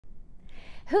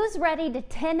Who's ready to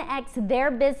 10x their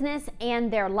business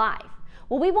and their life?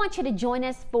 Well, we want you to join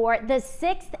us for the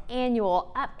 6th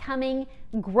annual upcoming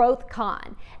Growth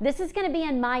Con. This is going to be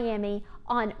in Miami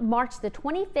on March the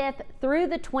 25th through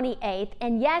the 28th.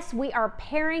 And yes, we are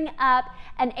pairing up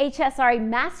an HSRA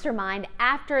Mastermind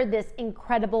after this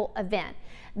incredible event.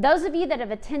 Those of you that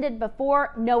have attended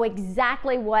before know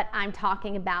exactly what I'm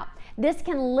talking about. This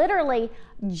can literally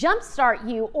jumpstart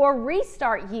you or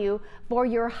restart you for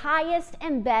your highest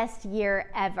and best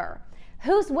year ever.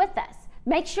 Who's with us?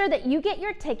 Make sure that you get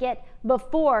your ticket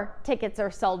before tickets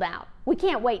are sold out. We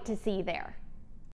can't wait to see you there.